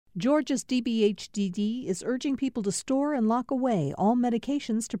Georgia's DBHDD is urging people to store and lock away all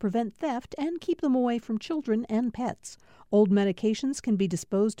medications to prevent theft and keep them away from children and pets. Old medications can be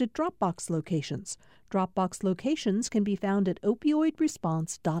disposed at Dropbox locations. Dropbox locations can be found at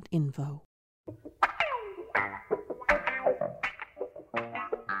opioidresponse.info.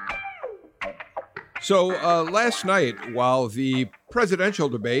 So last night, while the presidential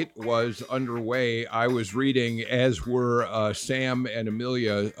debate was underway, I was reading, as were Sam and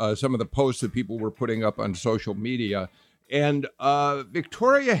Amelia, some of the posts that people were putting up on social media. And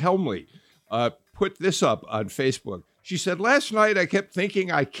Victoria Helmley put this up on Facebook. She said, "Last night I kept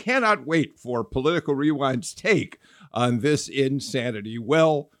thinking I cannot wait for Political Rewind's take on this insanity."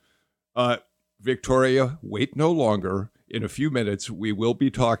 Well, Victoria, wait no longer. In a few minutes, we will be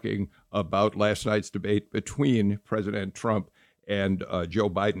talking about last night's debate between President Trump and Joe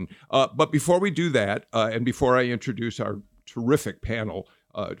Biden. But before we do that, and before I introduce our terrific panel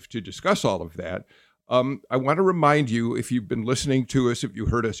to discuss all of that, I want to remind you, if you've been listening to us, if you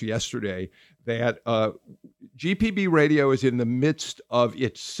heard us yesterday, that GPB Radio is in the midst of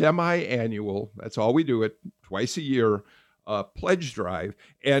its semi-annual, that's all we do it, twice a year, pledge drive.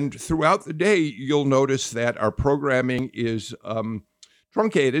 And throughout the day, you'll notice that our programming is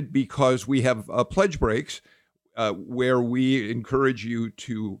truncated because we have pledge breaks where we encourage you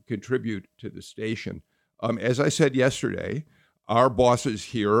to contribute to the station. As I said yesterday, our bosses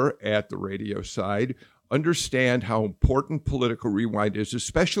here at the radio side understand how important Political Rewind is,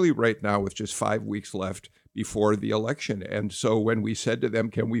 especially right now with just 5 weeks left before the election. And so when we said to them,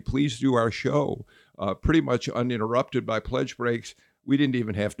 can we please do our show pretty much uninterrupted by pledge breaks, we didn't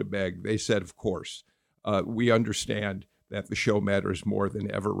even have to beg. They said, of course, we understand that the show matters more than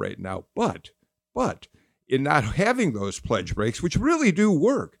ever right now. But in not having those pledge breaks, which really do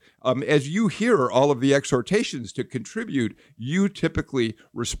work, as you hear all of the exhortations to contribute, you typically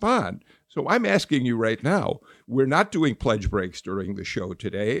respond. So I'm asking you right now, we're not doing pledge breaks during the show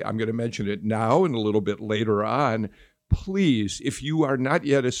today. I'm going to mention it now and a little bit later on. Please, if you are not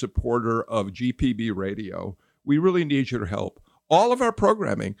yet a supporter of GPB Radio, we really need your help. All of our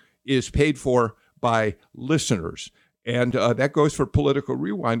programming is paid for by listeners. And that goes for Political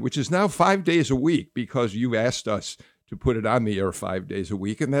Rewind, which is now 5 days a week because you've asked us to put it on the air 5 days a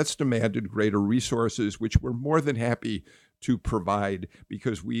week. And that's demanded greater resources, which we're more than happy to provide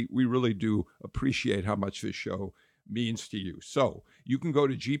because we really do appreciate how much this show means to you. So you can go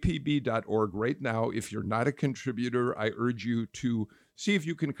to gpb.org right now. If you're not a contributor, I urge you to see if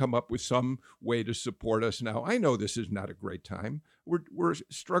you can come up with some way to support us now. I know this is not a great time. We're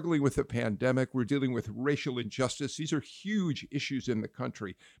struggling with the pandemic. We're dealing with racial injustice. These are huge issues in the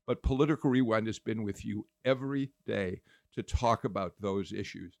country. But Political Rewind has been with you every day to talk about those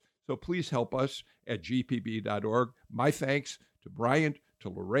issues. So please help us at gpb.org. My thanks to Bryant, to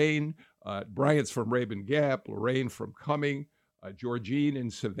Lorraine. Bryant's from Rabun Gap, Lorraine from Cumming. Georgine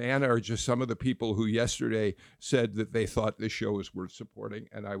and Savannah are just some of the people who yesterday said that they thought this show was worth supporting,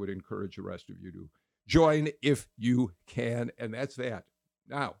 and I would encourage the rest of you to join if you can, and that's that.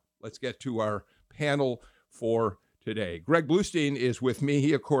 Now, let's get to our panel for today. Greg Bluestein is with me.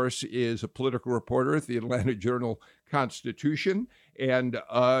 He, of course, is a political reporter at the Atlanta Journal-Constitution. And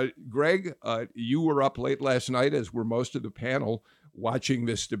Greg, you were up late last night, as were most of the panel, watching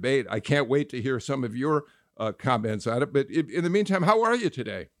this debate. I can't wait to hear some of your comments on it. But in the meantime, how are you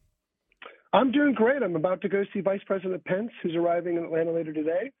today? I'm doing great. I'm about to go see Vice President Pence, who's arriving in Atlanta later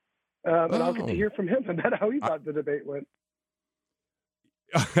today. And I'll get to hear from him about how he thought the debate went.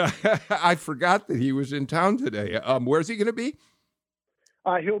 I forgot that he was in town today. Where's he going to be?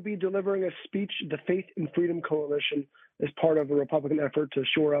 He'll be delivering a speech to the Faith and Freedom Coalition as part of a Republican effort to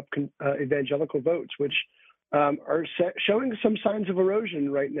shore up evangelical votes, which are showing some signs of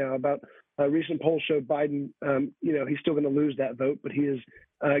erosion right now. About recent polls show Biden, he's still going to lose that vote, but he is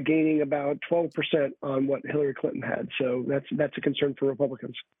gaining about 12% on what Hillary Clinton had. So that's a concern for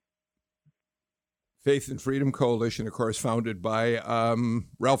Republicans. Faith and Freedom Coalition, of course, founded by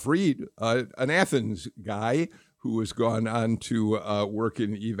Ralph Reed, an Athens guy who has gone on to work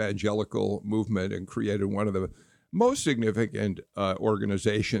in the evangelical movement and created one of the most significant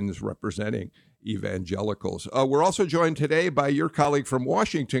organizations representing evangelicals. We're also joined today by your colleague from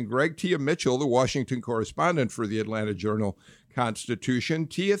Washington, Greg, Tia Mitchell, the Washington correspondent for the Atlanta Journal-Constitution.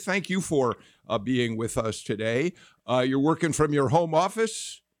 Tia, thank you for being with us today. You're working from your home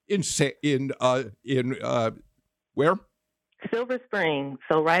office in where? Silver Spring,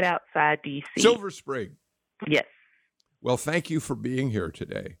 so right outside D.C. Silver Spring. Yes. Well, thank you for being here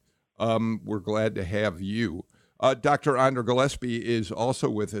today. We're glad to have you. Dr. Andra Gillespie is also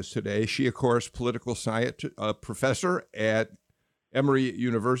with us today. She, of course, political science professor at Emory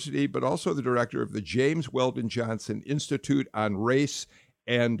University, but also the director of the James Weldon Johnson Institute on Race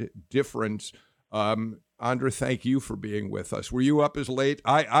and Difference. Andra, thank you for being with us. Were you up as late?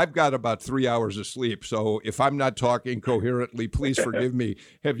 I've got about 3 hours of sleep, so if I'm not talking coherently, please forgive me.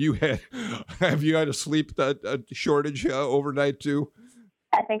 Have you had a sleep shortage overnight too?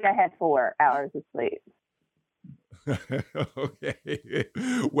 I think I had 4 hours of sleep. Okay.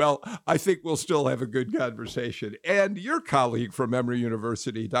 Well, I think we'll still have a good conversation. And your colleague from Emory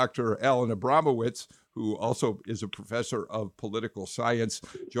University, Dr. Alan Abramowitz, who also is a professor of political science,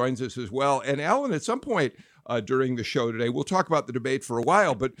 joins us as well. And Alan, at some point during the show today, we'll talk about the debate for a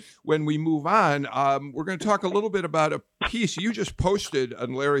while, but when we move on, we're going to talk a little bit about a piece you just posted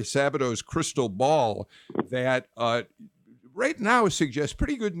on Larry Sabato's Crystal Ball that right now suggests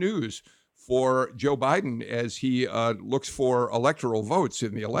pretty good news for Joe Biden as he looks for electoral votes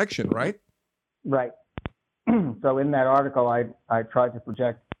in the election, right? Right. So in that article, I tried to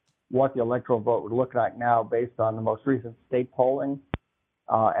project what the electoral vote would look like now based on the most recent state polling,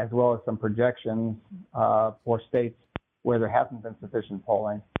 as well as some projections for states where there hasn't been sufficient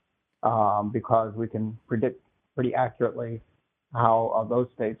polling, because we can predict pretty accurately how those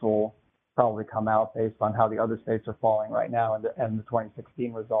states will probably come out based on how the other states are falling right now and the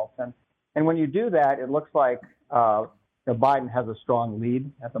 2016 results. And when you do that, it looks like Biden has a strong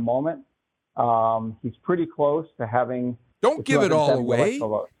lead at the moment. He's pretty close to having. Don't give it all away.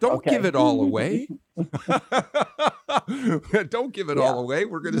 Don't give it all away. Don't give it all away.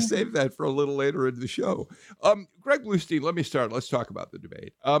 We're going to save that for a little later in the show. Greg Bluestein, let me start. Let's talk about the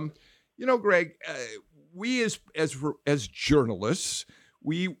debate. Greg, we as journalists,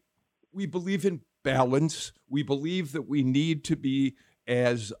 we believe in balance. We believe that we need to be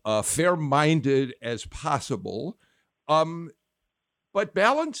as fair-minded as possible. But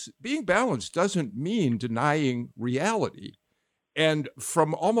being balanced doesn't mean denying reality. And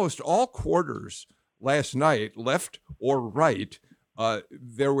from almost all quarters last night, left or right,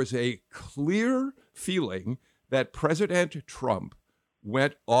 there was a clear feeling that President Trump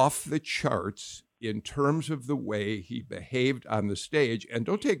went off the charts in terms of the way he behaved on the stage. And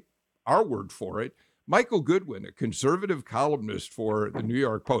don't take our word for it. Michael Goodwin, a conservative columnist for the New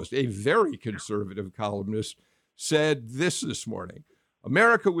York Post, a very conservative columnist, said this morning: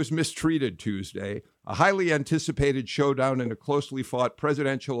 America was mistreated Tuesday. A highly anticipated showdown in a closely fought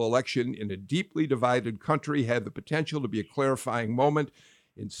presidential election in a deeply divided country had the potential to be a clarifying moment.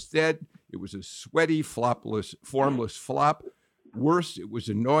 Instead, it was a sweaty, formless flop. Worse, it was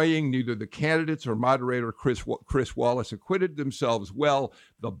annoying. Neither the candidates or moderator Chris Wallace acquitted themselves well.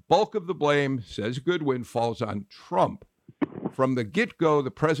 The bulk of the blame, says Goodwin, falls on Trump. From the get-go,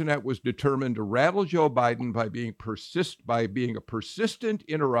 the president was determined to rattle Joe Biden by being a persistent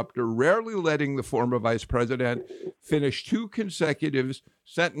interrupter, rarely letting the former vice president finish 2 consecutive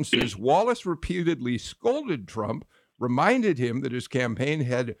sentences. Wallace repeatedly scolded Trump, reminded him that his campaign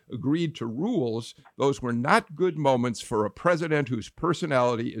had agreed to rules. Those were not good moments for a president whose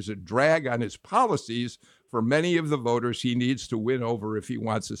personality is a drag on his policies for many of the voters he needs to win over if he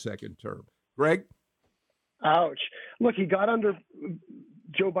wants a second term. Greg? Ouch. Look, he got under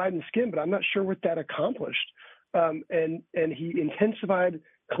Joe Biden's skin, but I'm not sure what that accomplished. And he intensified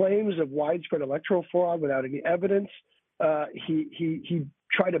claims of widespread electoral fraud without any evidence. He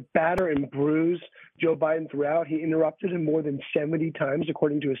tried to batter and bruise Joe Biden throughout. He interrupted him more than 70 times,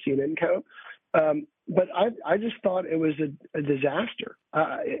 according to a CNN count. But I just thought it was a disaster.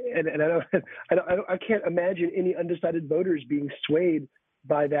 And I can't imagine any undecided voters being swayed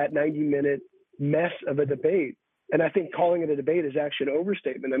by that 90-minute mess of a debate. And I think calling it a debate is actually an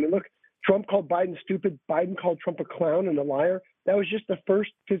overstatement. I mean, look, Trump called Biden stupid. Biden called Trump a clown and a liar. That was just the first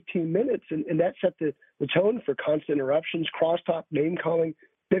 15 minutes. And that set the tone for constant interruptions, crosstalk, name-calling,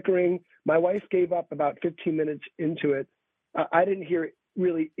 bickering. My wife gave up about 15 minutes into it. I didn't hear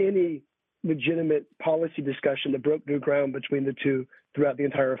really any legitimate policy discussion that broke new ground between the two throughout the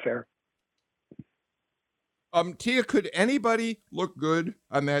entire affair. Tia, could anybody look good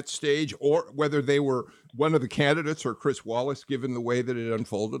on that stage, or whether they were one of the candidates or Chris Wallace, given the way that it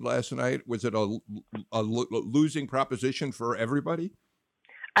unfolded last night? Was it a losing proposition for everybody?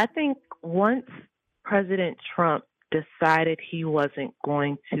 I think once President Trump decided he wasn't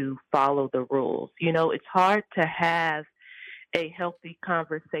going to follow the rules, it's hard to have a healthy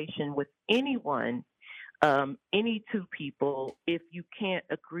conversation with anyone, any two people, if you can't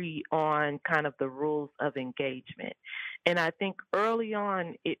agree on kind of the rules of engagement. And I think early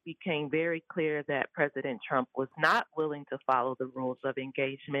on, it became very clear that President Trump was not willing to follow the rules of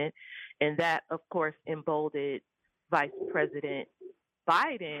engagement. And that, of course, emboldened Vice President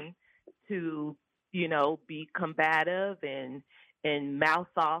Biden to, be combative and mouth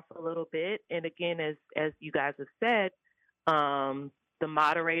off a little bit. And again, as you guys have said, the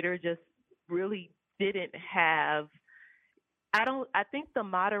moderator just really didn't have. I think the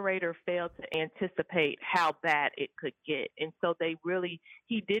moderator failed to anticipate how bad it could get. And so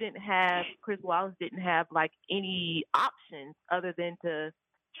Chris Wallace didn't have like any options other than to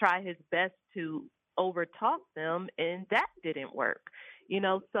try his best to overtalk them. And that didn't work,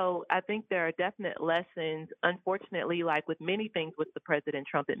 so I think there are definite lessons, unfortunately, like with many things with the President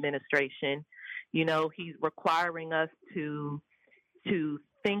Trump administration, he's requiring us to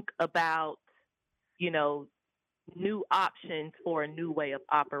think about, new options for a new way of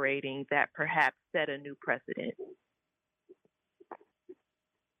operating that perhaps set a new precedent.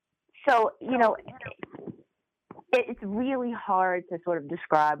 So, it's really hard to sort of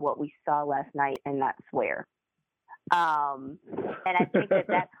describe what we saw last night and not swear. And I think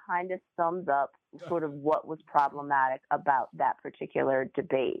that kind of sums up sort of what was problematic about that particular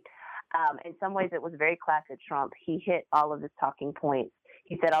debate. In some ways, it was very classic Trump. He hit all of his talking points.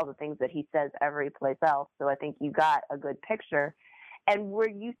 He said all the things that he says every place else. So I think you got a good picture. And we're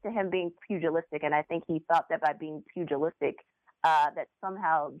used to him being pugilistic. And I think he thought that by being pugilistic, that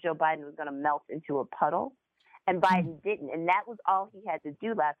somehow Joe Biden was going to melt into a puddle. And Biden didn't. And that was all he had to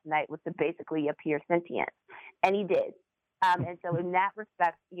do last night, was to basically appear sentient. And he did. And so in that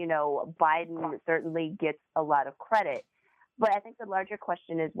respect, Biden certainly gets a lot of credit. But I think the larger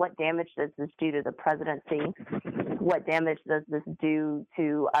question is, what damage does this do to the presidency? What damage does this do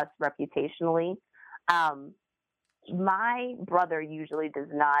to us reputationally? My brother usually does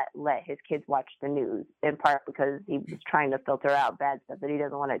not let his kids watch the news, in part because he was trying to filter out bad stuff that he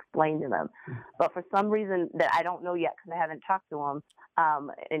doesn't want to explain to them. But for some reason that I don't know yet, because I haven't talked to him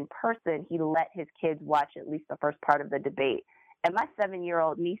in person, he let his kids watch at least the first part of the debate. And my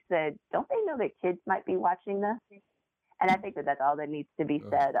 7-year-old niece said, "Don't they know that kids might be watching this?" And I think that that's all that needs to be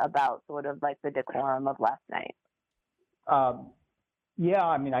said about sort of like the decorum of last night. Yeah,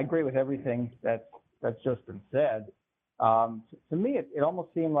 I mean, I agree with everything that's just been said. To me, it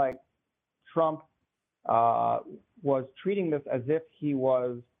almost seemed like Trump was treating this as if he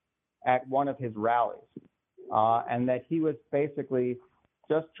was at one of his rallies, and that he was basically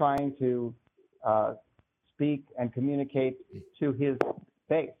just trying to speak and communicate to his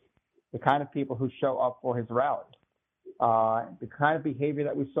base, the kind of people who show up for his rallies. The kind of behavior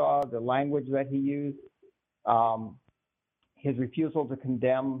that we saw, the language that he used, his refusal to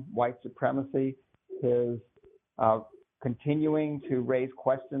condemn white supremacy, his continuing to raise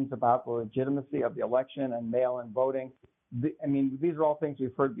questions about the legitimacy of the election and mail-in voting. I mean, these are all things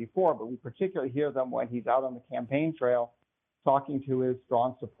we've heard before, but we particularly hear them when he's out on the campaign trail talking to his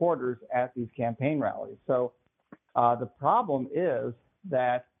strong supporters at these campaign rallies. So the problem is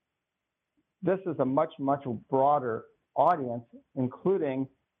that this is a much, much broader audience, including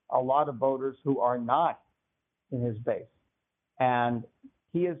a lot of voters who are not in his base. And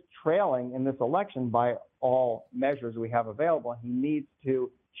he is trailing in this election by all measures we have available. He needs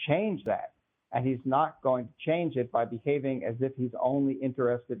to change that. And he's not going to change it by behaving as if he's only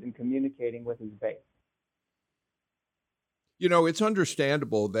interested in communicating with his base. You know, it's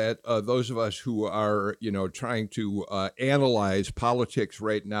understandable that those of us who are, trying to analyze politics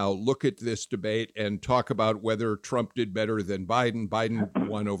right now look at this debate and talk about whether Trump did better than Biden, Biden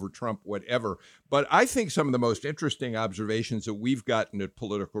won over Trump, whatever. But I think some of the most interesting observations that we've gotten at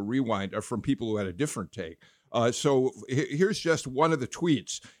Political Rewind are from people who had a different take. So here's just one of the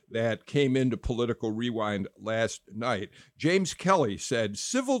tweets that came into Political Rewind last night. James Kelly said,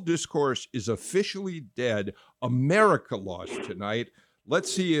 "Civil discourse is officially dead. America lost tonight.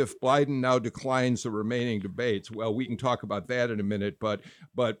 Let's see if Biden now declines the remaining debates." Well, we can talk about that in a minute, but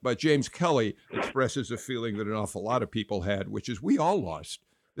James Kelly expresses a feeling that an awful lot of people had, which is we all lost.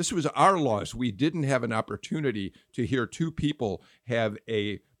 This was our loss. We didn't have an opportunity to hear two people have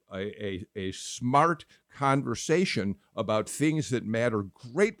a smart conversation about things that matter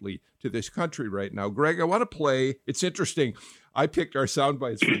greatly to this country right now. Greg, I want to play. It's interesting. I picked our sound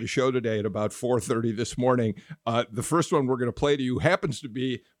bites for the show today at about 4:30 this morning. The first one we're going to play to you happens to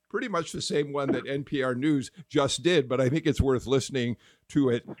be pretty much the same one that NPR News just did, but I think it's worth listening to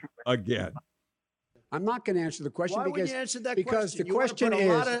it again. I'm not going to answer the question. Why would you answer that because question? The question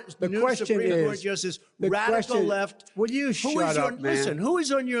is the Supreme Court justice, radical left. Will you shut up, man? Listen, who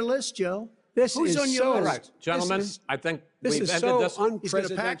is on your list, Joe? Who's on your list? Right, gentlemen, I think we've ended this. He's going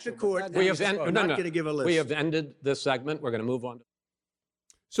to pack the court. We're not going to give a list. We have ended this segment. We're going to move on.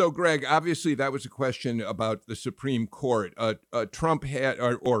 So, Greg, obviously that was a question about the Supreme Court. Trump had,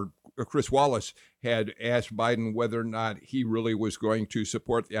 or Chris Wallace had asked Biden whether or not he really was going to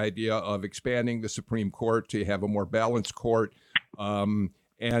support the idea of expanding the Supreme Court to have a more balanced court. And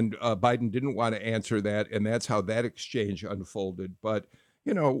Biden didn't want to answer that, and that's how that exchange unfolded. But,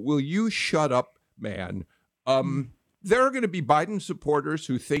 will you shut up, man? There are going to be Biden supporters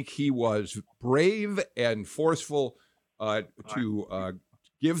who think he was brave and forceful to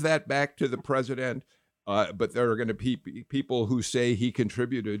give that back to the president. But there are going to be people who say he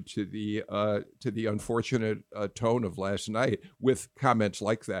contributed to the unfortunate tone of last night with comments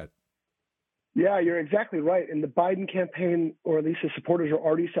like that. Yeah, you're exactly right. And the Biden campaign, or at least his supporters, are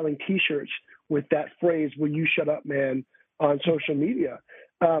already selling T-shirts with that phrase "Will you shut up, man?" on social media.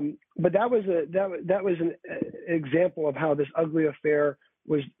 But that was an example of how this ugly affair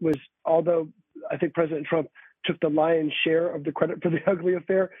was. Although I think President Trump took the lion's share of the credit for the ugly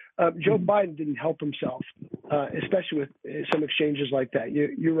affair, Joe Biden didn't help himself, especially with some exchanges like that.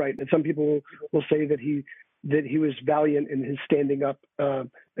 You're right. And some people will say that he was valiant in his standing up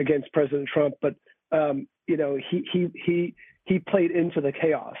against President Trump, but he played into the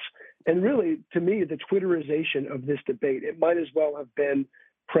chaos. And really, to me, the Twitterization of this debate, it might as well have been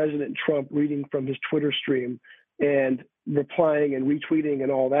President Trump reading from his Twitter stream and replying and retweeting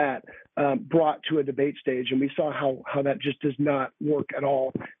and all that, brought to a debate stage. And we saw how that just does not work at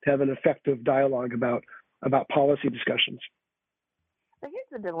all to have an effective dialogue about policy discussions. So here's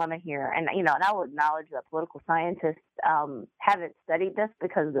the dilemma here, and and I will acknowledge that political scientists haven't studied this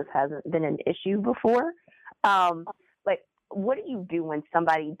because this hasn't been an issue before. Like, what do you do when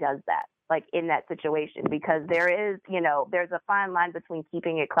somebody does that, like in that situation? Because there is, there's a fine line between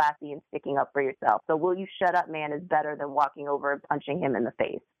keeping it classy and sticking up for yourself. So "will you shut up, man" is better than walking over and punching him in the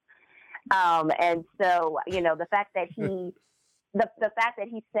face. And so, the fact that he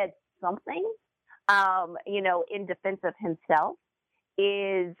said something, in defense of himself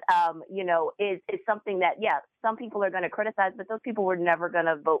is something that, some people are going to criticize, but those people were never going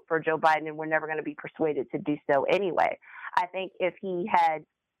to vote for Joe Biden and were never going to be persuaded to do so anyway. I think if he had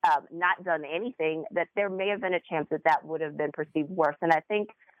not done anything, that there may have been a chance that would have been perceived worse. And I think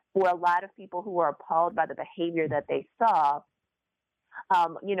for a lot of people who are appalled by the behavior that they saw,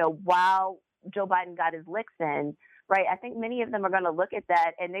 while Joe Biden got his licks in, right, I think many of them are going to look at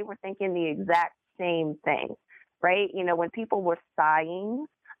that and they were thinking the exact same thing, right? When people were sighing,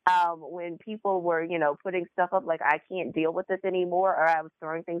 when people were, putting stuff up like "I can't deal with this anymore," or "I was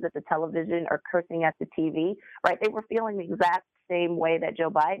throwing things at the television," or cursing at the TV, right? They were feeling the exact same way that Joe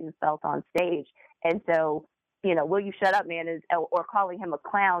Biden felt on stage. And so, "Will you shut up, man," or calling him a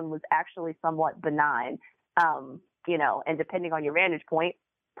clown was actually somewhat benign, and depending on your vantage point,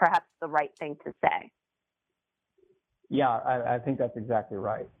 perhaps the right thing to say. Yeah, I think that's exactly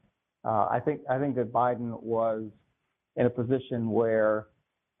right. I think that Biden was in a position where,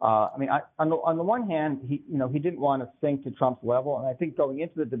 on the one hand, he didn't want to sink to Trump's level, and I think going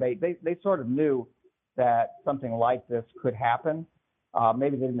into the debate, they sort of knew that something like this could happen.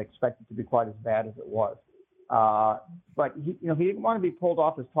 Maybe they didn't expect it to be quite as bad as it was, but he didn't want to be pulled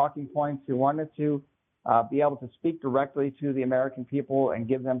off his talking points. He wanted to be able to speak directly to the American people and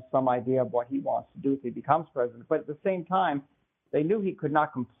give them some idea of what he wants to do if he becomes president. But at the same time, they knew he could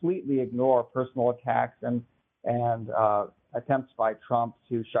not completely ignore personal attacks and attempts by Trump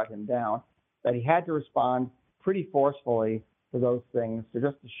to shut him down, that he had to respond pretty forcefully to those things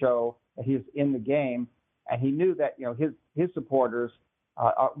to show that he was in the game. And he knew that, his supporters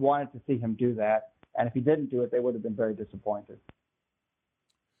wanted to see him do that. And if he didn't do it, they would have been very disappointed.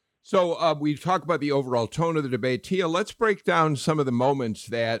 So we talk about the overall tone of the debate. Tia, let's break down some of the moments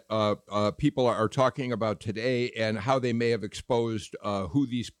that people are talking about today and how they may have exposed who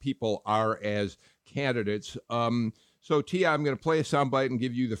these people are as candidates. So, Tia, I'm going to play a soundbite and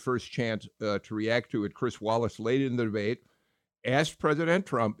give you the first chance to react to it. Chris Wallace, late in the debate, asked President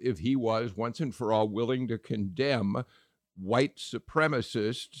Trump if he was, once and for all, willing to condemn white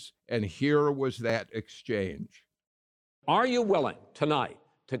supremacists, and here was that exchange. Are you willing tonight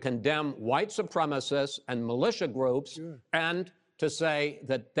to condemn white supremacists and militia groups, and to say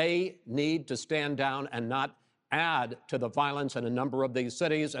that they need to stand down and not add to the violence in a number of these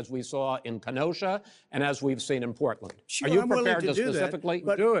cities, as we saw in Kenosha and as we've seen in Portland? Sure, are you I'm prepared willing to do specifically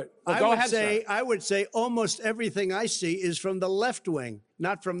that, do it? Well, go ahead, sir. I would say almost everything I see is from the left wing,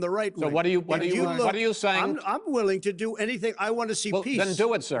 not from the right wing. So what are you saying? I'm willing to do anything. I want to see peace. Then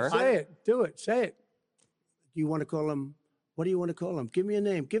do it, sir. Say it. Do it. Say it. Do you want to call them? What do you want to call them? Give me a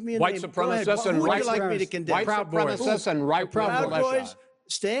name. Give me a white name. Supremacists and who would white you like me to condemn? White supremacists and right Proud militia. Boys,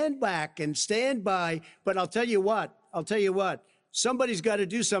 stand back and stand by. But I'll tell you what. Somebody's got to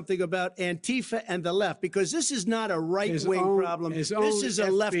do something about Antifa and the left, because this is not a right-wing problem. This is a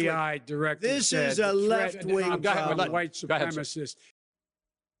left-wing. FBI director This is a left-wing problem. White supremacists.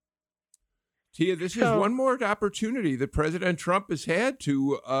 Tia, this is one more opportunity that President Trump has had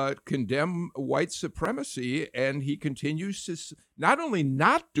to condemn white supremacy, and he continues to not only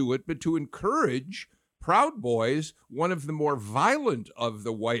not do it, but to encourage Proud Boys, one of the more violent of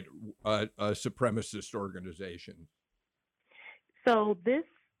the white supremacist organizations. So this,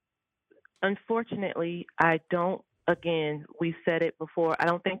 unfortunately, again, we said it before, I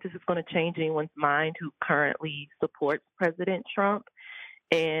don't think this is going to change anyone's mind who currently supports President Trump.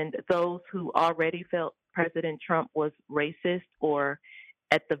 And those who already felt President Trump was racist or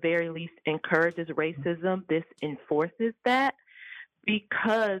at the very least encourages racism, this enforces that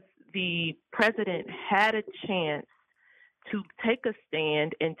because the president had a chance to take a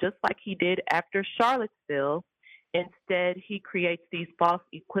stand, and just like he did after Charlottesville, instead he creates these false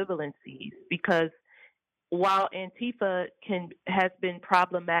equivalencies because while Antifa has been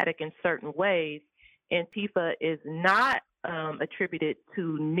problematic in certain ways, Antifa is not attributed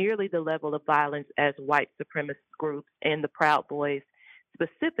to nearly the level of violence as white supremacist groups and the Proud Boys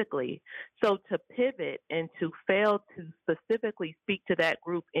specifically. So to pivot and to fail to specifically speak to that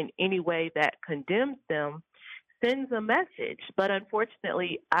group in any way that condemns them sends a message. But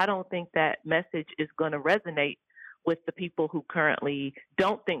unfortunately, I don't think that message is going to resonate with the people who currently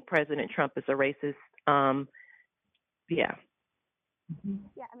don't think President Trump is a racist.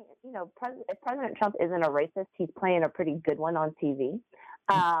 Yeah, I mean, if President Trump isn't a racist, he's playing a pretty good one on TV,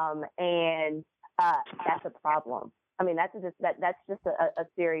 and that's a problem. I mean, that's just a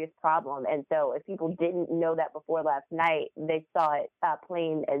serious problem. And so, if people didn't know that before last night, they saw it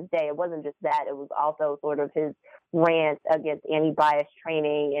plain as day. It wasn't just that; it was also sort of his rant against anti-bias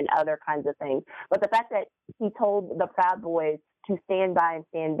training and other kinds of things. But the fact that he told the Proud Boys to stand by and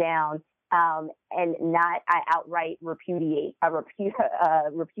stand down. And not outright repudiate sort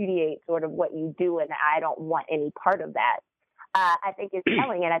of what you do, and I don't want any part of that. I think is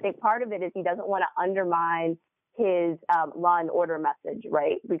telling, and I think part of it is he doesn't want to undermine his law and order message,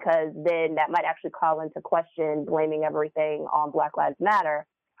 right? Because then that might actually call into question blaming everything on Black Lives Matter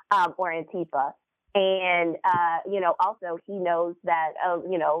or Antifa, and also he knows that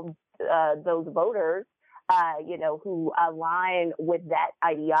those voters. Who align with that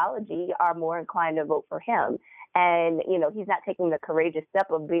ideology are more inclined to vote for him. And, he's not taking the courageous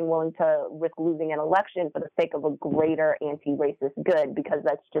step of being willing to risk losing an election for the sake of a greater anti-racist good, because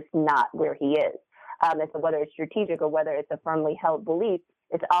that's just not where he is. And so whether it's strategic or whether it's a firmly held belief,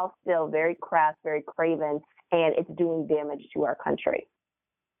 it's all still very crass, very craven, and it's doing damage to our country.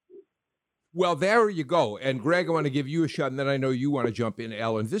 Well, there you go. And Greg, I want to give you a shot, and then I know you want to jump in,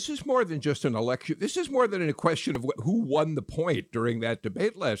 Alan. This is more than just an election. This is more than a question of who won the point during that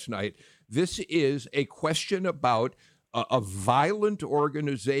debate last night. This is a question about a violent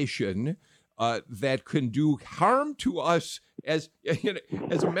organization that can do harm to us as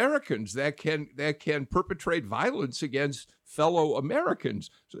Americans, that can perpetrate violence against fellow Americans.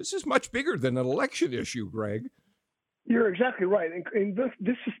 So this is much bigger than an election issue, Greg. You're exactly right. And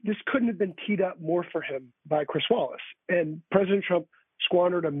this couldn't have been teed up more for him by Chris Wallace. And President Trump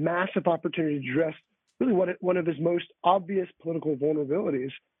squandered a massive opportunity to address really one of his most obvious political vulnerabilities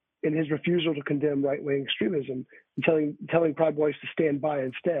in his refusal to condemn right-wing extremism and telling Proud Boys to stand by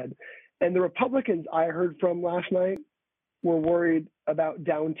instead. And the Republicans I heard from last night were worried about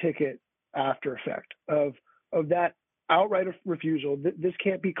down-ticket after effect of that outright refusal. This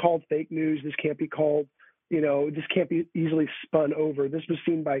can't be called fake news. This can't be called this can't be easily spun over. This was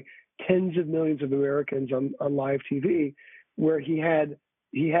seen by tens of millions of Americans on live TV, where he had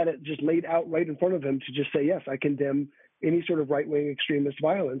it just laid out right in front of him to just say, yes, I condemn any sort of right-wing extremist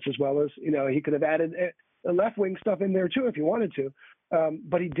violence, as well as, he could have added a left-wing stuff in there too if he wanted to,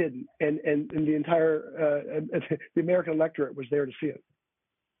 but he didn't. And the entire the American electorate was there to see it.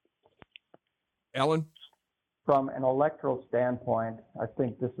 Ellen? From an electoral standpoint, I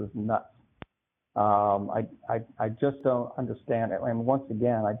think this is nuts. I just don't understand it. And once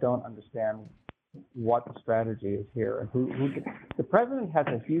again, I don't understand what the strategy is here. The president has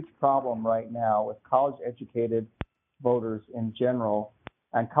a huge problem right now with college-educated voters in general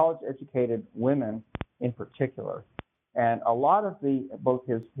and college-educated women in particular. And a lot of both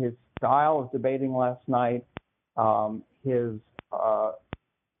his style of debating last night, his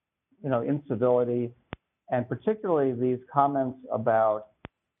incivility, and particularly these comments about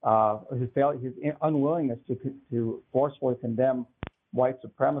his unwillingness to forcefully condemn white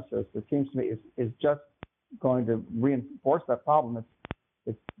supremacists, it seems to me, is just going to reinforce that problem.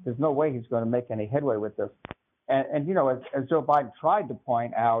 There's no way he's going to make any headway with this. And as Joe Biden tried to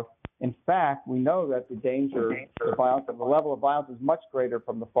point out, in fact, we know that the danger, the violence, and the level of violence is much greater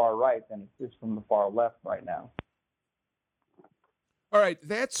from the far right than it is from the far left right now. All right.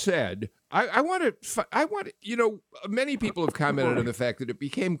 That said, I want to, many people have commented on the fact that it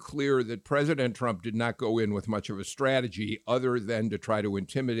became clear that President Trump did not go in with much of a strategy other than to try to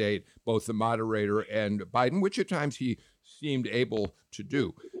intimidate both the moderator and Biden, which at times he seemed able to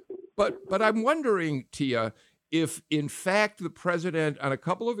do. But I'm wondering, Tia, if in fact the president on a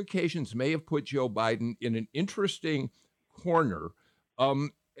couple of occasions may have put Joe Biden in an interesting corner.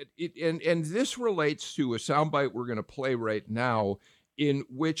 And this relates to a soundbite we're going to play right now, in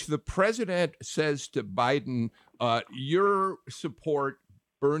which the president says to Biden, your support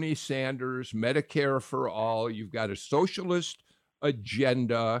Bernie Sanders, Medicare for all, you've got a socialist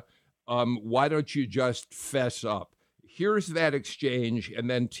agenda. Why don't you just fess up? Here's that exchange, and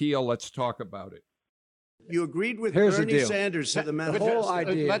then Tia, let's talk about it. You agreed with Here's Bernie the deal. Sanders to the The manifesto. whole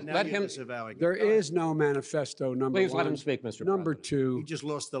idea. Let him. There is no manifesto, number Please one. let him speak, Mr. Number President. two. You just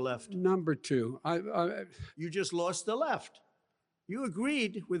lost the left. Number two. You just lost the left. You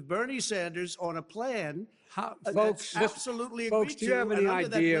agreed with Bernie Sanders on a plan. Folks, absolutely agreed folks, do you to, have any and under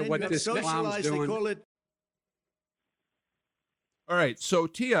that idea plan, what you have this clown's socialized, doing? They call it. All right. So,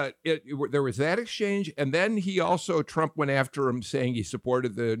 Tia, there was that exchange. And then Trump went after him saying he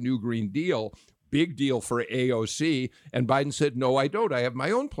supported the new Green Deal. Big deal for AOC. And Biden said, no, I don't. I have my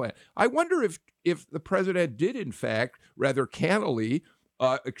own plan. I wonder if the president did, in fact, rather cannily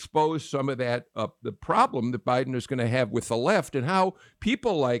expose some of that, the problem that Biden is going to have with the left and how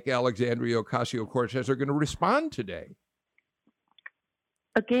people like Alexandria Ocasio-Cortez are going to respond today.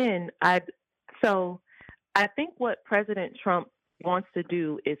 Again, I think what President Trump wants to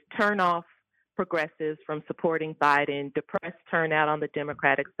do is turn off progressives from supporting Biden, depress turnout on the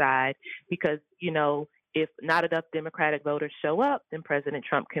Democratic side, because, if not enough Democratic voters show up, then President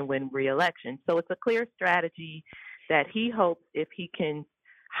Trump can win re-election. So it's a clear strategy that he hopes, if he can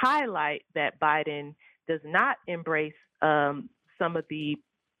highlight that Biden does not embrace some of the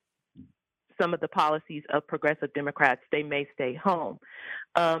policies of progressive Democrats, they may stay home.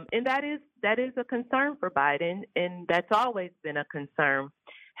 And that is a concern for Biden, and that's always been a concern.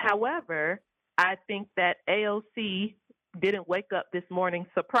 However, I think that AOC didn't wake up this morning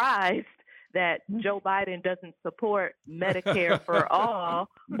surprised that Joe Biden doesn't support Medicare for all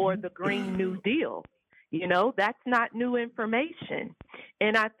or the Green New Deal. That's not new information.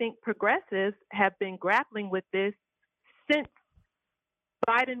 And I think progressives have been grappling with this since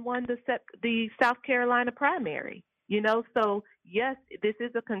Biden won the South Carolina primary. So yes, this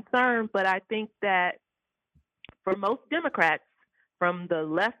is a concern, but I think that for most Democrats, from the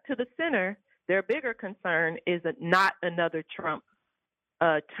left to the center, their bigger concern is not another Trump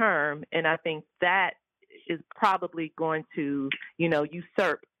term, and I think that is probably going to,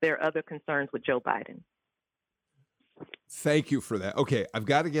 usurp their other concerns with Joe Biden. Thank you for that. Okay, I've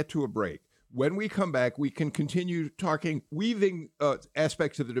got to get to a break. When we come back, we can continue talking, weaving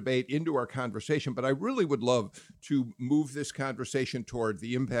aspects of the debate into our conversation, but I really would love to move this conversation toward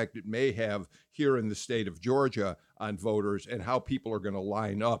the impact it may have here in the state of Georgia on voters and how people are going to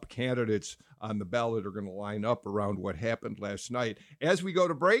line up. Candidates on the ballot are going to line up around what happened last night. As we go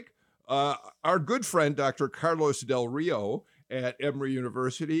to break, our good friend, Dr. Carlos Del Rio at Emory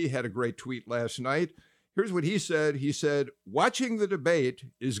University, had a great tweet last night. Here's what he said. He said, watching the debate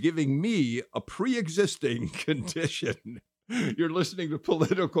is giving me a pre-existing condition. You're listening to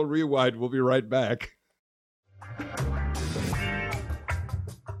Political Rewind. We'll be right back.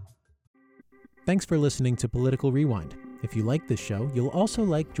 Thanks for listening to Political Rewind. If you like this show, you'll also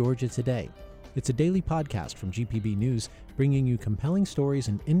like Georgia Today. It's a daily podcast from GPB News, bringing you compelling stories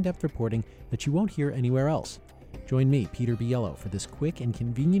and in-depth reporting that you won't hear anywhere else. Join me, Peter Biello, for this quick and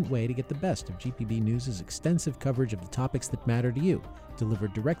convenient way to get the best of GPB News' extensive coverage of the topics that matter to you,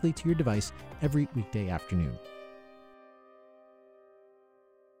 delivered directly to your device every weekday afternoon.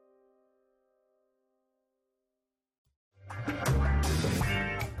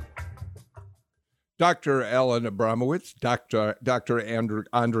 Dr. Alan Abramowitz, Dr.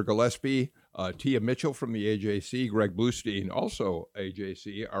 Andra Gillespie, Tia Mitchell from the AJC, Greg Bluestein, also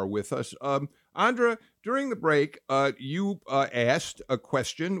AJC, are with us. Andra, during the break, you asked a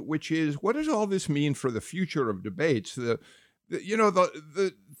question, which is, what does all this mean for the future of debates? The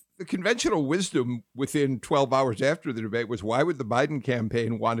conventional wisdom within 12 hours after the debate was, why would the Biden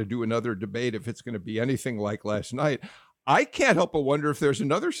campaign want to do another debate if it's going to be anything like last night? I can't help but wonder if there's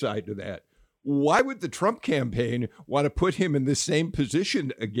another side to that. Why would the Trump campaign want to put him in the same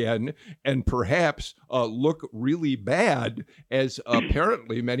position again and perhaps look really bad, as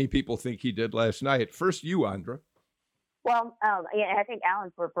apparently many people think he did last night? First, you, Andra. Well, I think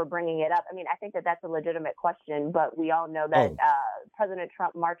Alan for bringing it up. I mean, I think that's a legitimate question, but we all know that President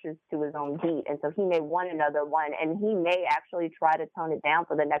Trump marches to his own beat. And so he may want another one, and he may actually try to tone it down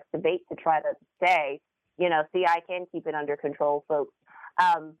for the next debate to try to say, see, I can keep it under control, folks.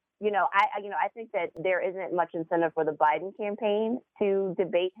 I think that there isn't much incentive for the Biden campaign to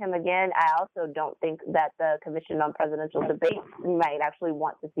debate him again. I also don't think that the Commission on Presidential Debates might actually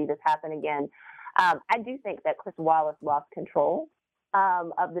want to see this happen again. I do think that Chris Wallace lost control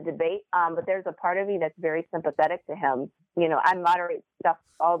of the debate, but there's a part of me that's very sympathetic to him. I moderate stuff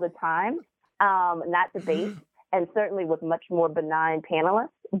all the time, not debate, and certainly with much more benign panelists,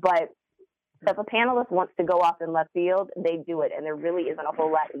 but if a panelist wants to go off in left field, they do it, and there really isn't a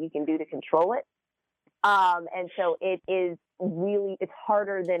whole lot that you can do to control it. And so it's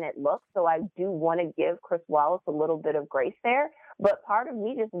harder than it looks. So I do want to give Chris Wallace a little bit of grace there. But part of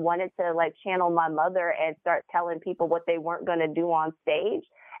me just wanted to channel my mother and start telling people what they weren't going to do on stage.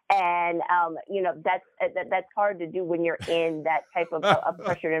 And, that's hard to do when you're in that type of a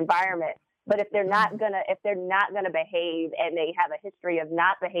pressured environment. But if they're not gonna behave, and they have a history of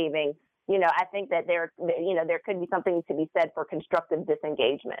not behaving, I think that there could be something to be said for constructive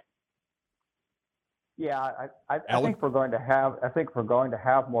disengagement. Yeah, I think we're going to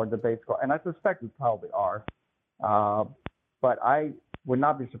have more debates, and I suspect we probably are. But I would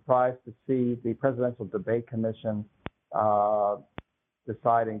not be surprised to see the Presidential Debate Commission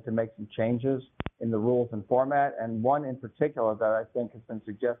deciding to make some changes in the rules and format, and one in particular that I think has been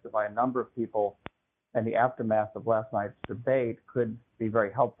suggested by a number of people in the aftermath of last night's debate could be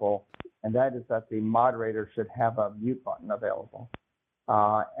very helpful, and that is that the moderator should have a mute button available,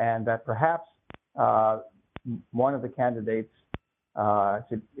 and that perhaps one of the candidates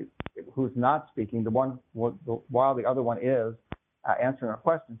who's not speaking, while the other one is answering a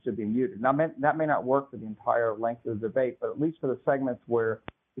question, should be muted. Now, that may not work for the entire length of the debate, but at least for the segments where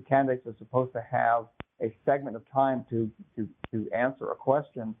the candidates are supposed to have a segment of time to answer a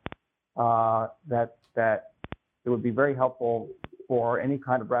question, that it would be very helpful for any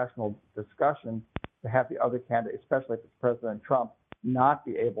kind of rational discussion to have the other candidate, especially if it's President Trump, not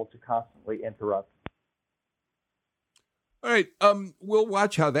be able to constantly interrupt. All right, we'll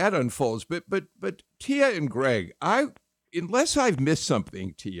watch how that unfolds. But Tia and Greg, unless I've missed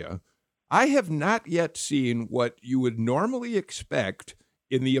something, Tia, I have not yet seen what you would normally expect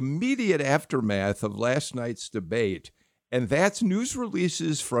in the immediate aftermath of last night's debate, and that's news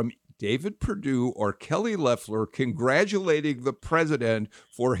releases from David Perdue or Kelly Loeffler congratulating the president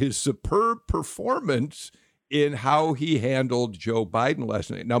for his superb performance in how he handled Joe Biden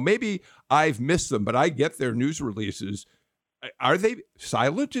last night. Now, maybe I've missed them, but I get their news releases. Are they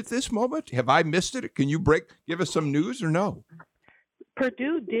silent at this moment? Have I missed it? Can you give us some news or no?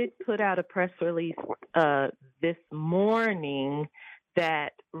 Perdue did put out a press release this morning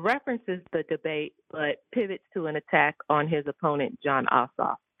that references the debate, but pivots to an attack on his opponent, Jon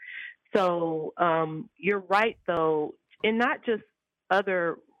Ossoff. So you're right, though, and not just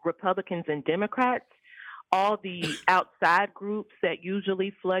other Republicans and Democrats, all the outside groups that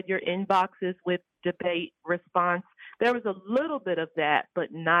usually flood your inboxes with debate response. There was a little bit of that,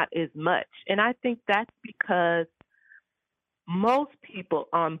 but not as much. And I think that's because most people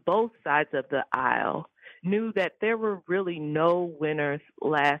on both sides of the aisle knew that there were really no winners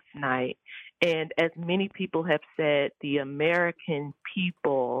last night. And as many people have said, the American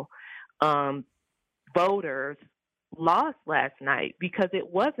people, voters, lost last night because it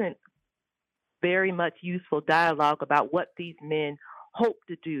wasn't very much useful dialogue about what these men hope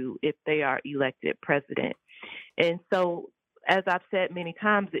to do if they are elected president. And so, as I've said many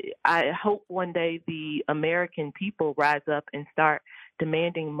times, I hope one day the American people rise up and start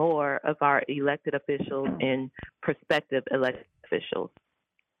demanding more of our elected officials and prospective elected officials.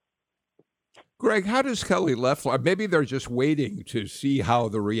 Greg, how does Kelly Loeffler, maybe they're just waiting to see how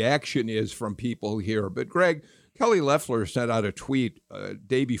the reaction is from people here, but Greg, Kelly Loeffler sent out a tweet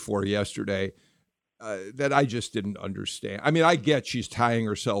day before yesterday that I just didn't understand. I mean, I get she's tying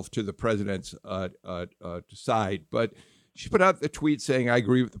herself to the president's side, but she put out the tweet saying, I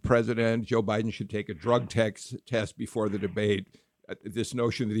agree with the president. Joe Biden should take a drug test before the debate. This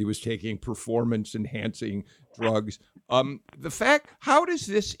notion that he was taking performance-enhancing drugs. How does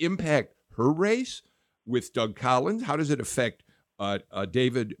this impact her race with Doug Collins? How does it affect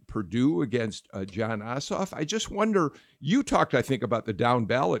David Perdue against Jon Ossoff? I just wonder, you talked, I think, about the down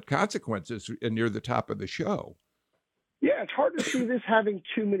ballot consequences near the top of the show. Yeah, it's hard to see this having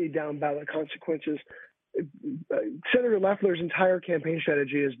too many down ballot consequences. Senator Loeffler's entire campaign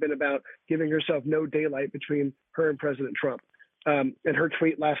strategy has been about giving herself no daylight between her and President Trump. And her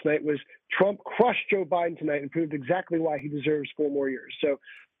tweet last night was, Trump crushed Joe Biden tonight and proved exactly why he deserves 4 more years. So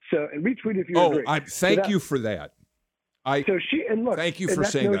and retweet if you agree. Thank you for that. Thank you for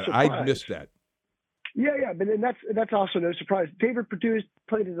saying that. I missed that. Yeah, but and that's also no surprise. David Perdue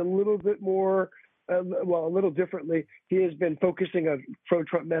played it a little bit more, a little differently. He has been focusing a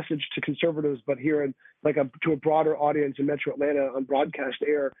pro-Trump message to conservatives, but here in to a broader audience in Metro Atlanta on broadcast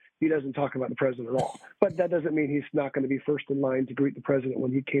air, he doesn't talk about the president at all. But that doesn't mean he's not going to be first in line to greet the president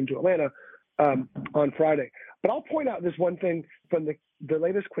when he came to Atlanta on Friday. But I'll point out this one thing from the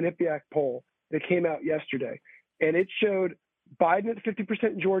latest Quinnipiac poll that came out yesterday, and it showed Biden at 50%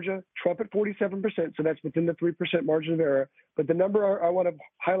 in Georgia, Trump at 47%, so that's within the 3% margin of error. But the number I want to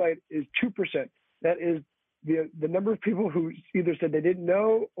highlight is 2%. That is the number of people who either said they didn't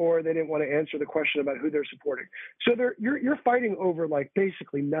know or they didn't want to answer the question about who they're supporting. So you're fighting over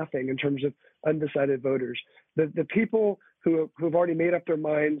basically nothing in terms of undecided voters. The people who have already made up their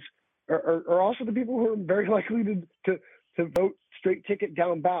minds are also the people who are very likely to vote straight ticket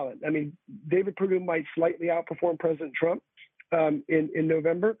down ballot. I mean, David Perdue might slightly outperform President Trump in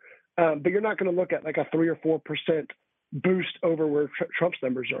November, but you're not going to look at a 3 or 4% boost over where Trump's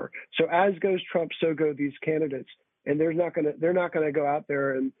numbers are. So as goes Trump, so go these candidates, and they're not going to go out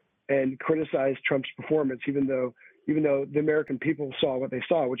there and criticize Trump's performance, even though the American people saw what they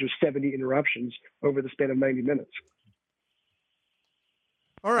saw, which was 70 interruptions over the span of 90 minutes.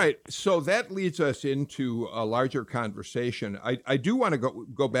 All right, so that leads us into a larger conversation. I do want to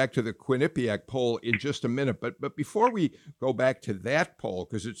go back to the Quinnipiac poll in just a minute, but before we go back to that poll,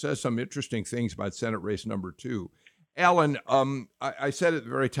 because it says some interesting things about Senate race number 2, Alan, I said at the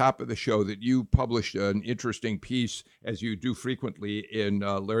very top of the show that you published an interesting piece, as you do frequently, in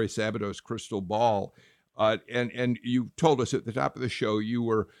Larry Sabato's Crystal Ball, and you told us at the top of the show you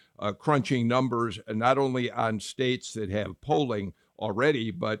were crunching numbers not only on states that have polling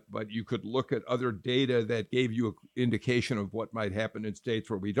already, but you could look at other data that gave you an indication of what might happen in states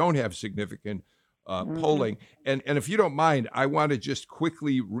where we don't have significant polling. And if you don't mind, I want to just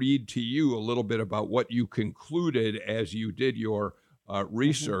quickly read to you a little bit about what you concluded as you did your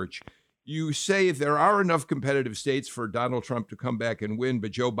research. You say there are enough competitive states for Donald Trump to come back and win, but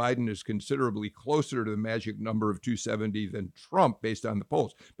Joe Biden is considerably closer to the magic number of 270 than Trump based on the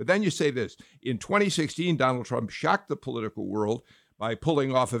polls. But then you say this: in 2016, Donald Trump shocked the political world by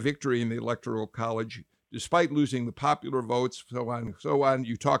pulling off a victory in the Electoral College, despite losing the popular votes, so on and so on.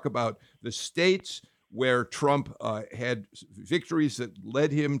 You talk about the states where Trump had victories that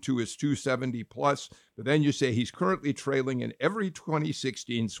led him to his 270 plus, but then you say he's currently trailing in every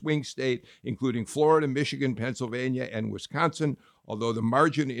 2016 swing state, including Florida, Michigan, Pennsylvania, and Wisconsin, although the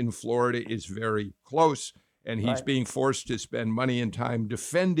margin in Florida is very close, and he's being forced to spend money and time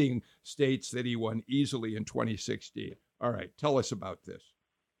defending states that he won easily in 2016. All right, tell us about this.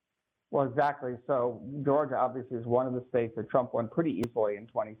 Well, exactly. So Georgia obviously is one of the states that Trump won pretty easily in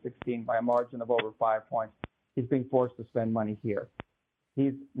 2016 by a margin of over 5 points. He's being forced to spend money here.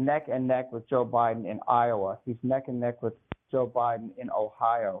 He's neck and neck with Joe Biden in Iowa. He's neck and neck with Joe Biden in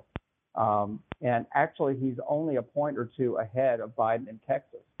Ohio. And actually, he's only a point or two ahead of Biden in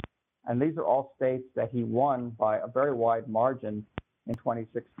Texas. And these are all states that he won by a very wide margin in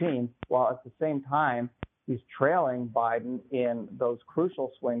 2016, while at the same time, he's trailing Biden in those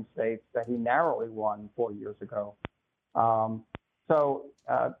crucial swing states that he narrowly won 4 years ago. So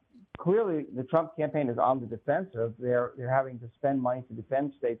clearly, the Trump campaign is on the defensive. They're having to spend money to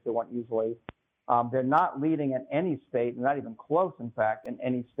defend states they won easily. They're not leading in any state, not even close, in fact, in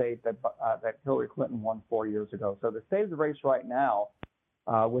any state that Hillary Clinton won 4 years ago. So the state of the race right now,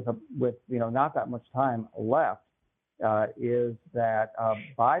 with not that much time left, is that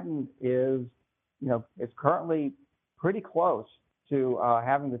Biden is currently pretty close to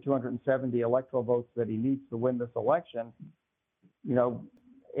having the 270 electoral votes that he needs to win this election,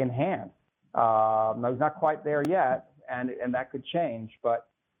 in hand. Now, he's not quite there yet, and that could change, but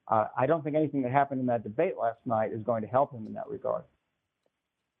I don't think anything that happened in that debate last night is going to help him in that regard.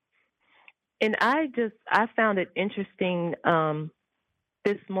 And I found it interesting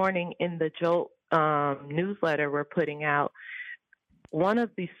this morning in the Jolt newsletter we're putting out. One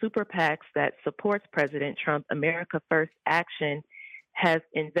of the super PACs that supports President Trump, America First Action, has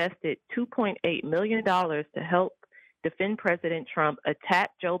invested $2.8 million to help defend President Trump, attack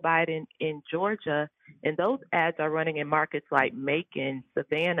Joe Biden in Georgia, and those ads are running in markets like Macon,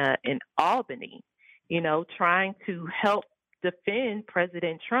 Savannah, and Albany, trying to help defend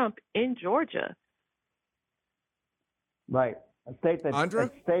President Trump in Georgia. Right. A state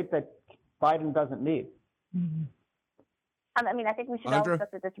that Biden doesn't need. Mm-hmm. I think we should all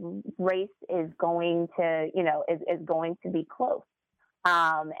accept that this race is going to, is going to be close.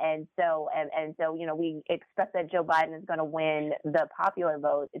 And so, we expect that Joe Biden is going to win the popular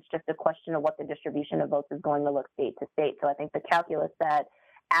vote. It's just a question of what the distribution of votes is going to look state to state. So I think the calculus that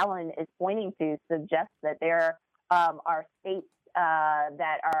Alan is pointing to suggests that there are states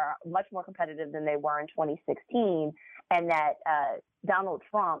that are much more competitive than they were in 2016, and that Donald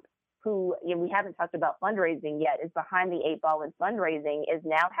Trump, who we haven't talked about fundraising yet, is behind the eight ball in fundraising, is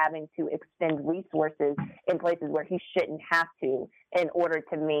now having to expend resources in places where he shouldn't have to in order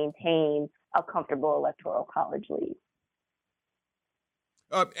to maintain a comfortable electoral college lead.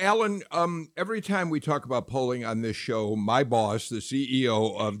 Alan, every time we talk about polling on this show, my boss, the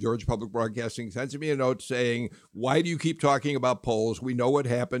CEO of Georgia Public Broadcasting, sends me a note saying, why do you keep talking about polls? We know what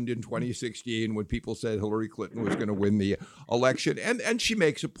happened in 2016 when people said Hillary Clinton was going to win the election. And she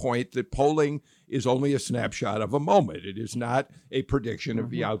makes a point that polling is only a snapshot of a moment. It is not a prediction of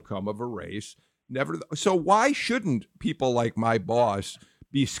the outcome of a race. So why shouldn't people like my boss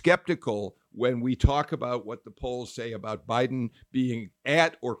be skeptical when we talk about what the polls say about Biden being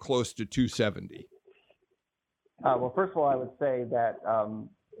at or close to 270? Well, first of all, I would say that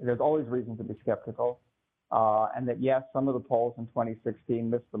there's always reason to be skeptical, and that, yes, some of the polls in 2016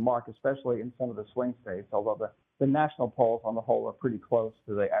 missed the mark, especially in some of the swing states, although the national polls on the whole are pretty close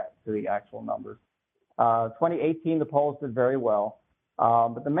to the actual numbers. 2018, the polls did very well.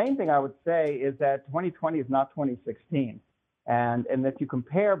 But the main thing I would say is that 2020 is not 2016. And if you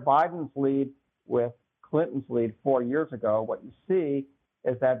compare Biden's lead with Clinton's lead 4 years ago, what you see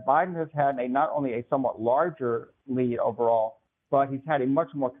is that Biden has had not only a somewhat larger lead overall, but he's had a much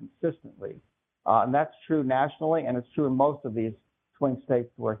more consistent lead. And that's true nationally, and it's true in most of these swing states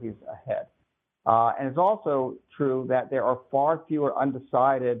where he's ahead. And it's also true that there are far fewer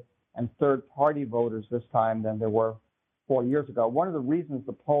undecided and third-party voters this time than there were 4 years ago. One of the reasons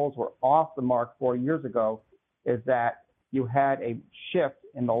the polls were off the mark 4 years ago is that you had a shift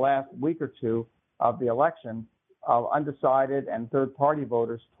in the last week or two of the election of undecided and third-party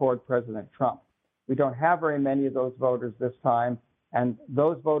voters toward President Trump. We don't have very many of those voters this time, and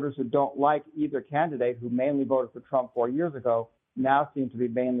those voters who don't like either candidate, who mainly voted for Trump 4 years ago, now seem to be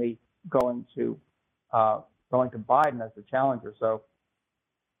mainly going to Biden as the challenger. So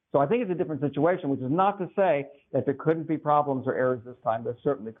I think it's a different situation, which is not to say that there couldn't be problems or errors this time. There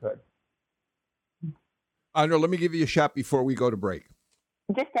certainly could. Andra, let me give you a shot before we go to break.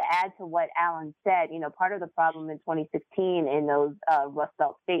 Just to add to what Alan said, part of the problem in 2016 in those Rust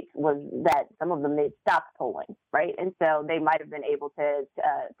Belt states was that some of them, they stopped polling, right? And so they might have been able to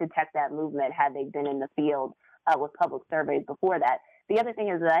detect that movement had they been in the field with public surveys before that. The other thing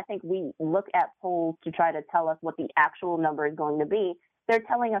is that I think we look at polls to try to tell us what the actual number is going to be. They're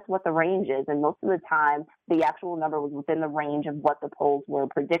telling us what the range is, and most of the time, the actual number was within the range of what the polls were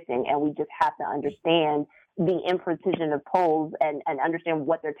predicting, and we just have to understand the imprecision of polls and understand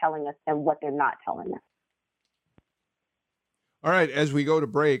what they're telling us and what they're not telling us. All right, as we go to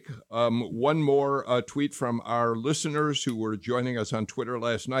break, one more tweet from our listeners who were joining us on Twitter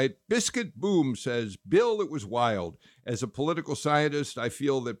last night. Biscuit Boom says, Bill, it was wild. As a political scientist, I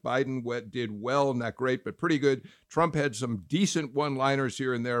feel that Biden did well, not great, but pretty good. Trump had some decent one-liners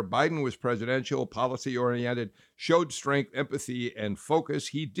here and there. Biden was presidential, policy-oriented, showed strength, empathy, and focus.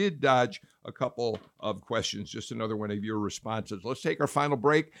 He did dodge a couple of questions. Just another one of your responses. Let's take our final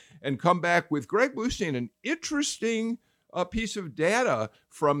break and come back with Greg Bluestein, an interesting piece of data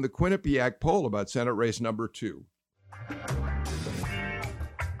from the Quinnipiac poll about Senate race number 2.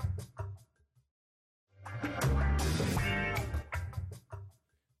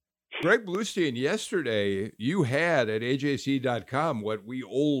 Greg Bluestein, yesterday you had at AJC.com what we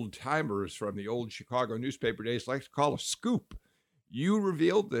old timers from the old Chicago newspaper days like to call a scoop. You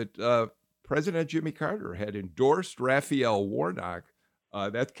revealed that President Jimmy Carter had endorsed Raphael Warnock.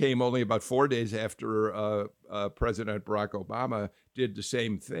 That came only about 4 days after President Barack Obama did the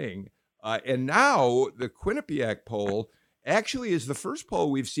same thing. And now the Quinnipiac poll actually is the first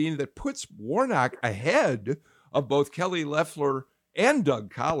poll we've seen that puts Warnock ahead of both Kelly Loeffler and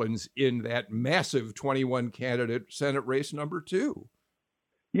Doug Collins in that massive 21-candidate Senate race number 2.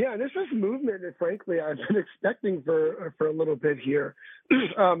 Yeah, this was a movement that, frankly, I've been expecting for a little bit here.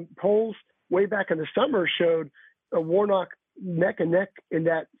 Polls way back in the summer showed Warnock neck and neck in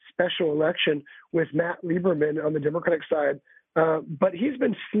that special election with Matt Lieberman on the Democratic side. But he's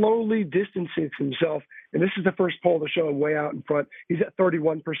been slowly distancing himself, and this is the first poll to show him way out in front. He's at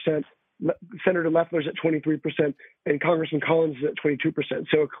 31%. Senator Loeffler's at 23%, and Congressman Collins is at 22%.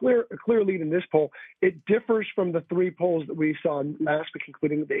 So a clear lead in this poll. It differs from the 3 polls that we saw last week,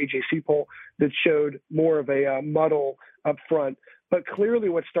 including the AJC poll that showed more of a muddle up front. But clearly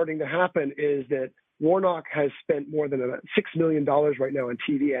what's starting to happen is that Warnock has spent more than $6 million right now on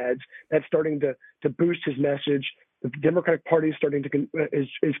TV ads. That's starting to boost his message. The Democratic Party is starting to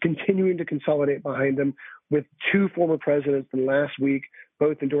is continuing to consolidate behind him, with two former presidents in the last week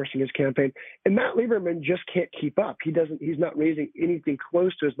both endorsing his campaign. And Matt Lieberman just can't keep up. He's not raising anything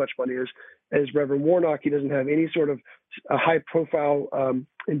close to as much money as Reverend Warnock. He doesn't have any sort of high-profile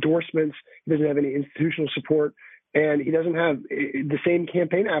endorsements. He doesn't have any institutional support. And he doesn't have the same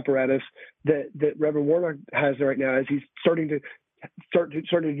campaign apparatus that Reverend Warnock has right now, as he's starting to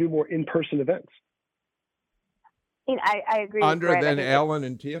do more in-person events. I agree. Andra, with Greg. then Alan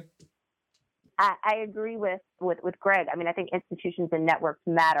and Tia. I agree with Greg. I mean, I think institutions and networks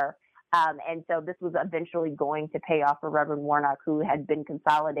matter. And so this was eventually going to pay off for Reverend Warnock, who had been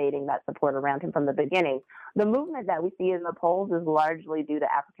consolidating that support around him from the beginning. The movement that we see in the polls is largely due to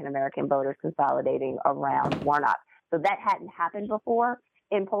African-American voters consolidating around Warnock. So that hadn't happened before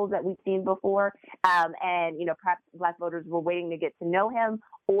in polls that we've seen before. And, perhaps Black voters were waiting to get to know him,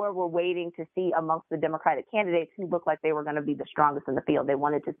 or were waiting to see amongst the Democratic candidates who looked like they were going to be the strongest in the field. They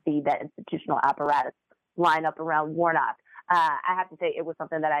wanted to see that institutional apparatus line up around Warnock. I have to say it was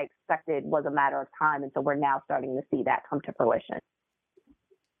something that I expected was a matter of time, and so we're now starting to see that come to fruition.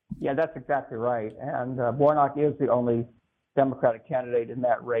 Yeah, that's exactly right. And Warnock is the only Democratic candidate in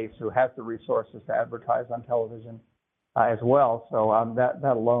that race who has the resources to advertise on television as well. So that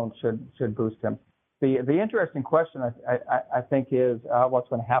alone should boost him. The interesting question, I think, is what's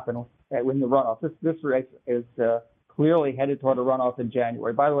going to happen in the runoff. This race is clearly headed toward a runoff in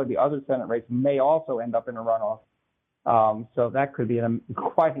January. By the way, the other Senate race may also end up in a runoff. So that could be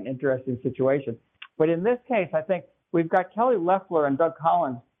quite an interesting situation. But in this case, I think we've got Kelly Loeffler and Doug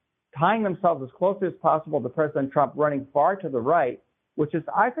Collins tying themselves as closely as possible to President Trump, running far to the right, which is,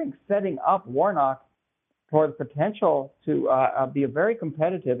 I think, setting up Warnock for the potential to be very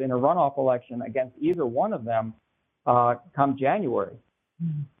competitive in a runoff election against either one of them come January.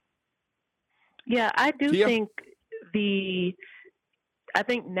 Yeah, I do think I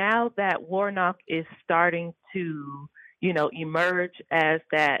think now that Warnock is starting to, emerge as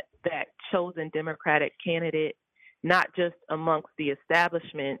that chosen Democratic candidate, not just amongst the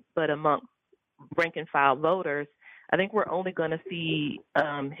establishment, but amongst rank and file voters, I think we're only going to see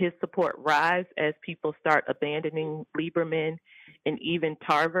his support rise as people start abandoning Lieberman and even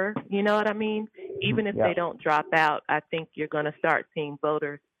Tarver. You know what I mean? Even if they don't drop out, I think you're going to start seeing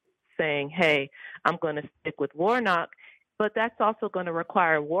voters saying, hey, I'm going to stick with Warnock. But that's also going to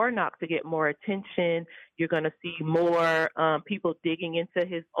require Warnock to get more attention. You're going to see more people digging into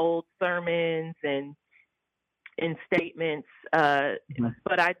his old sermons and statements.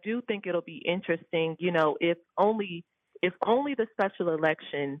 But I do think it'll be interesting, if only the special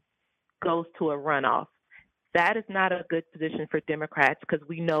election goes to a runoff. That is not a good position for Democrats, because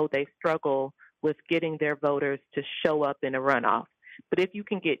we know they struggle with getting their voters to show up in a runoff. But if you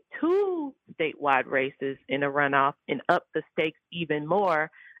can get two statewide races in a runoff and up the stakes even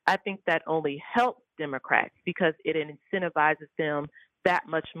more, I think that only helps Democrats, because it incentivizes them that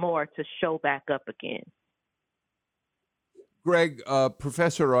much more to show back up again. Greg,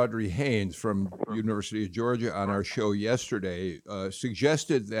 Professor Audrey Haynes from University of Georgia on our show yesterday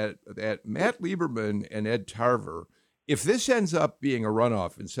suggested that Matt Lieberman and Ed Tarver, if this ends up being a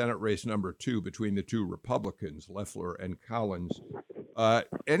runoff in Senate race number 2 between the two Republicans, Loeffler and Collins,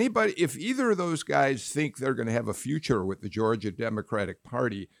 if either of those guys think they're going to have a future with the Georgia Democratic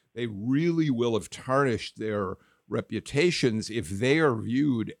Party, they really will have tarnished their reputations if they are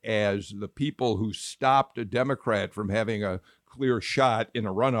viewed as the people who stopped a Democrat from having a clear shot in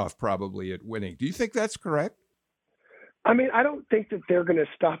a runoff, probably at winning. Do you think that's correct? I mean, I don't think that they're going to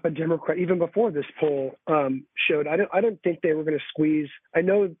stop a Democrat. Even before this poll showed, I don't think they were going to squeeze. I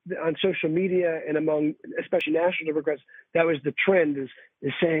know on social media and among especially national Democrats, that was the trend is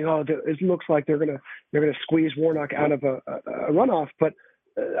saying, oh, it looks like they're going to squeeze Warnock out of a runoff. But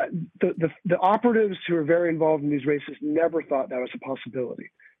the operatives who are very involved in these races never thought that was a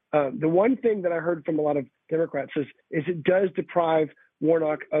possibility. The one thing that I heard from a lot of Democrats is it does deprive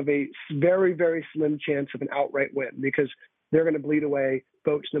Warnock of a very, very slim chance of an outright win, because they're going to bleed away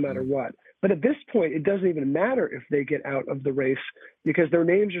votes no matter what. But at this point, it doesn't even matter if they get out of the race, because their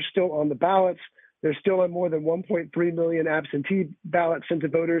names are still on the ballots. There's still more than 1.3 million absentee ballots sent to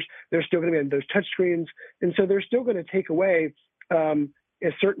voters. They're still going to be on those touchscreens. And so they're still going to take away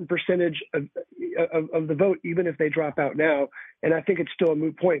a certain percentage of the vote, even if they drop out now. And I think it's still a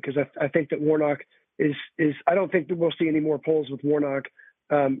moot point, because I think that Warnock is I don't think that we'll see any more polls with Warnock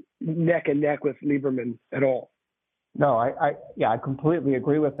neck and neck with Lieberman at all. No, I completely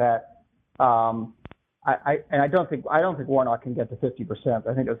agree with that. I don't think Warnock can get to 50%.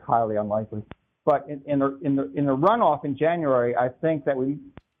 I think it's highly unlikely. But in the runoff in January, I think that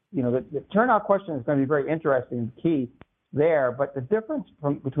the turnout question is going to be very interesting and key there. But the difference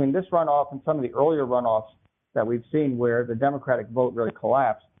between this runoff and some of the earlier runoffs that we've seen where the Democratic vote really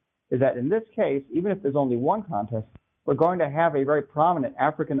collapsed is that in this case, even if there's only one contest, we're going to have a very prominent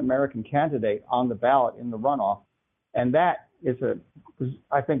African-American candidate on the ballot in the runoff. And that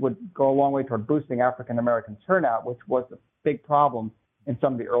I think would go a long way toward boosting African-American turnout, which was a big problem in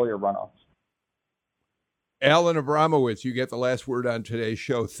some of the earlier runoffs. Alan Abramowitz, you get the last word on today's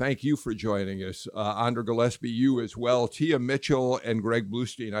show. Thank you for joining us. Andra Gillespie, you as well. Tia Mitchell and Greg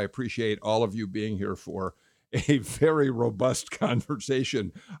Bluestein, I appreciate all of you being here for a very robust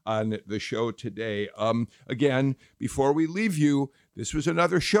conversation on the show today. Again, before we leave you, this was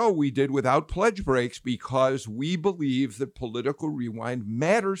another show we did without pledge breaks because we believe that Political Rewind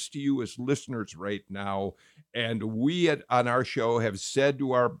matters to you as listeners right now. And we on our show have said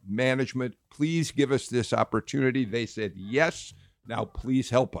to our management, please give us this opportunity. They said yes. Now, please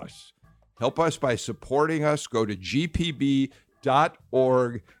help us. Help us by supporting us. Go to gpb.org.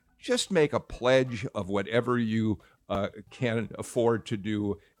 Just make a pledge of whatever you can afford to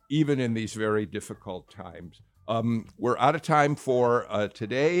do, even in these very difficult times. We're out of time for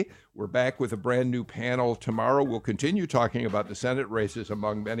today. We're back with a brand new panel tomorrow. We'll continue talking about the Senate races,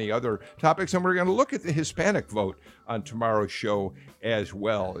 among many other topics, and we're going to look at the Hispanic vote on tomorrow's show as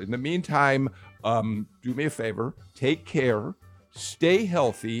well. In the meantime, do me a favor, take care, stay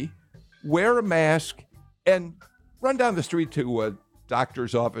healthy, wear a mask, and run down the street to a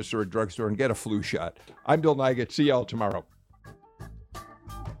doctor's office or a drugstore and get a flu shot. I'm Bill Nigut. See y'all tomorrow.